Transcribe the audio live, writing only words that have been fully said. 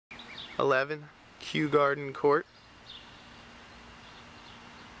11 Kew Garden Court.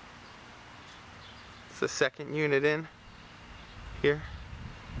 It's the second unit in here.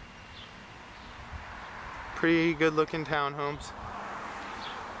 Pretty good looking townhomes.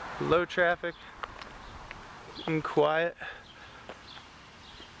 Low traffic and quiet.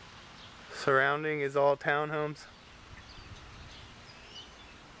 Surrounding is all townhomes.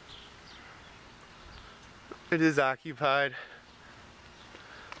 It is occupied.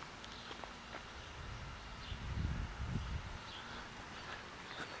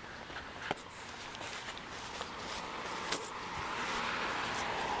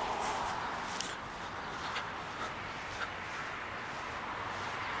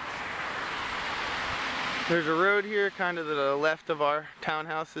 There's a road here kind of to the left of our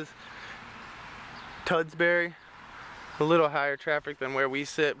townhouses. Tudsbury. A little higher traffic than where we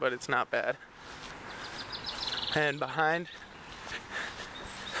sit, but it's not bad. And behind,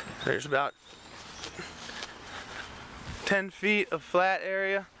 there's about 10 feet of flat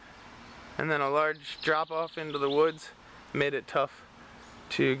area, and then a large drop off into the woods. Made it tough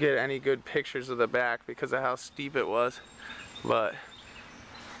to get any good pictures of the back because of how steep it was. But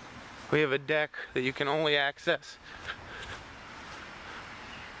we have a deck that you can only access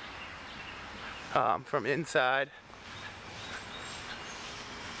from inside.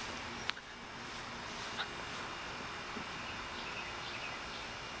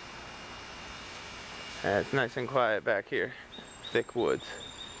 It's nice and quiet back here. Thick woods.